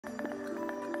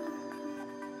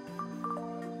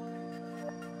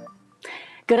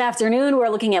Good afternoon. We're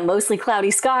looking at mostly cloudy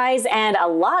skies and a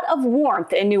lot of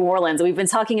warmth in New Orleans. We've been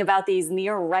talking about these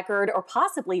near record or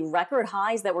possibly record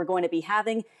highs that we're going to be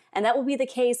having, and that will be the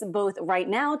case both right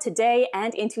now, today,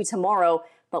 and into tomorrow.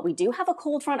 But we do have a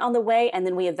cold front on the way, and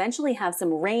then we eventually have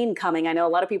some rain coming. I know a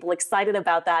lot of people excited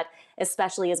about that,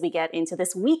 especially as we get into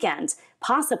this weekend,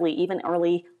 possibly even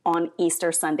early on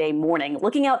Easter Sunday morning.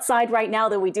 Looking outside right now,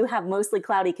 though, we do have mostly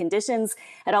cloudy conditions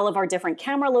at all of our different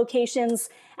camera locations.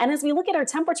 And as we look at our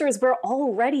temperatures, we're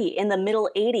already in the middle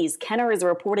 80s. Kenner is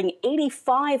reporting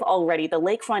 85 already, the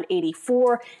lakefront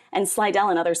 84, and Slidell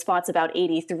and other spots about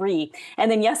 83.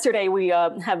 And then yesterday, we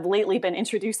have lately been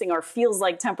introducing our feels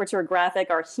like temperature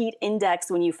graphic, our heat index,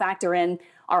 when you factor in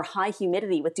our high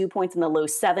humidity with dew points in the low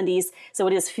 70s. So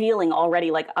it is feeling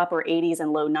already like upper 80s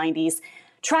and low 90s.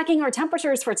 Tracking our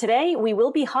temperatures for today, we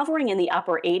will be hovering in the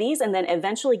upper 80s and then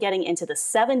eventually getting into the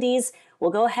 70s.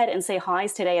 We'll go ahead and say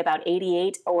highs today about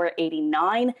 88 or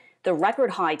 89. The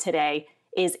record high today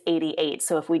is 88.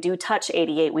 So if we do touch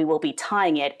 88, we will be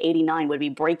tying it. 89 would be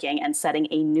breaking and setting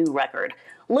a new record.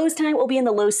 Lows tonight will be in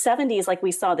the low 70s like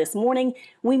we saw this morning.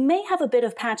 We may have a bit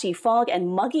of patchy fog and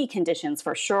muggy conditions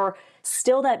for sure.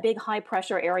 Still, that big high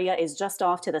pressure area is just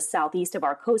off to the southeast of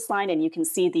our coastline, and you can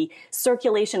see the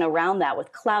circulation around that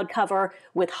with cloud cover,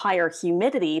 with higher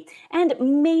humidity, and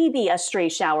maybe a stray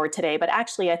shower today, but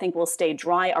actually I think we'll stay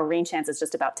dry. Our rain chance is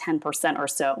just about 10% or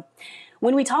so.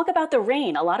 When we talk about the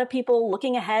rain, a lot of people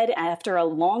looking ahead after a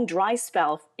long dry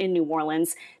spell in New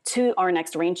Orleans to our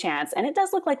next rain chance. And it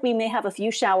does look like we may have a few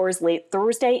showers late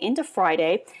Thursday into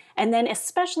Friday, and then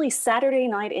especially Saturday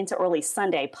night into early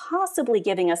Sunday, possibly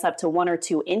giving us up to 1 or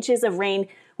 2 inches of rain,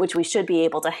 which we should be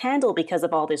able to handle because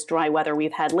of all this dry weather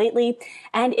we've had lately.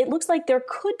 And it looks like there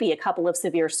could be a couple of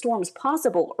severe storms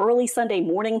possible early Sunday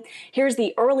morning. Here's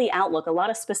the early outlook. A lot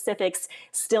of specifics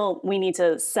still we need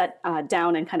to set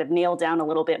down and kind of nail down a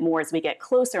little bit more as we get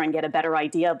closer and get a better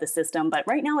idea of the system. But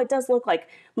right now it does look like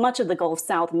much of the Gulf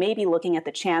South may be looking at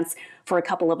the chance for a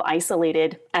couple of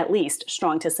isolated, at least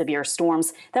strong to severe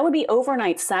storms. That would be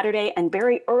overnight Saturday and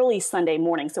very early Sunday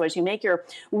morning. So as you make your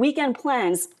weekend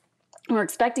plans, we're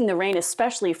expecting the rain,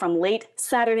 especially from late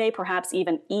Saturday, perhaps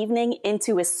even evening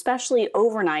into especially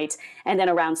overnight, and then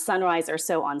around sunrise or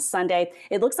so on Sunday.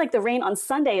 It looks like the rain on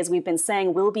Sunday, as we've been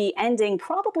saying, will be ending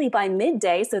probably by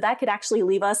midday. So that could actually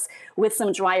leave us with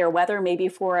some drier weather, maybe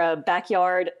for a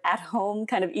backyard at home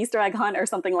kind of Easter egg hunt or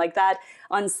something like that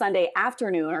on Sunday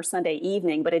afternoon or Sunday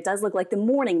evening. But it does look like the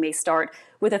morning may start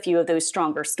with a few of those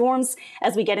stronger storms.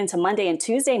 As we get into Monday and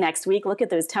Tuesday next week, look at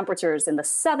those temperatures in the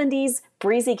 70s,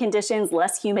 breezy conditions,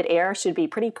 less humid air, should be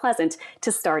pretty pleasant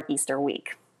to start Easter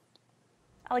week.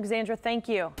 Alexandra, thank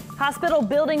you. Hospital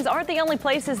buildings aren't the only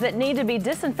places that need to be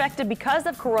disinfected because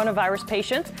of coronavirus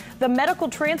patients. The medical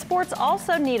transports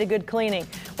also need a good cleaning.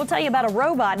 We'll tell you about a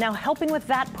robot now helping with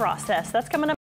that process. That's coming up.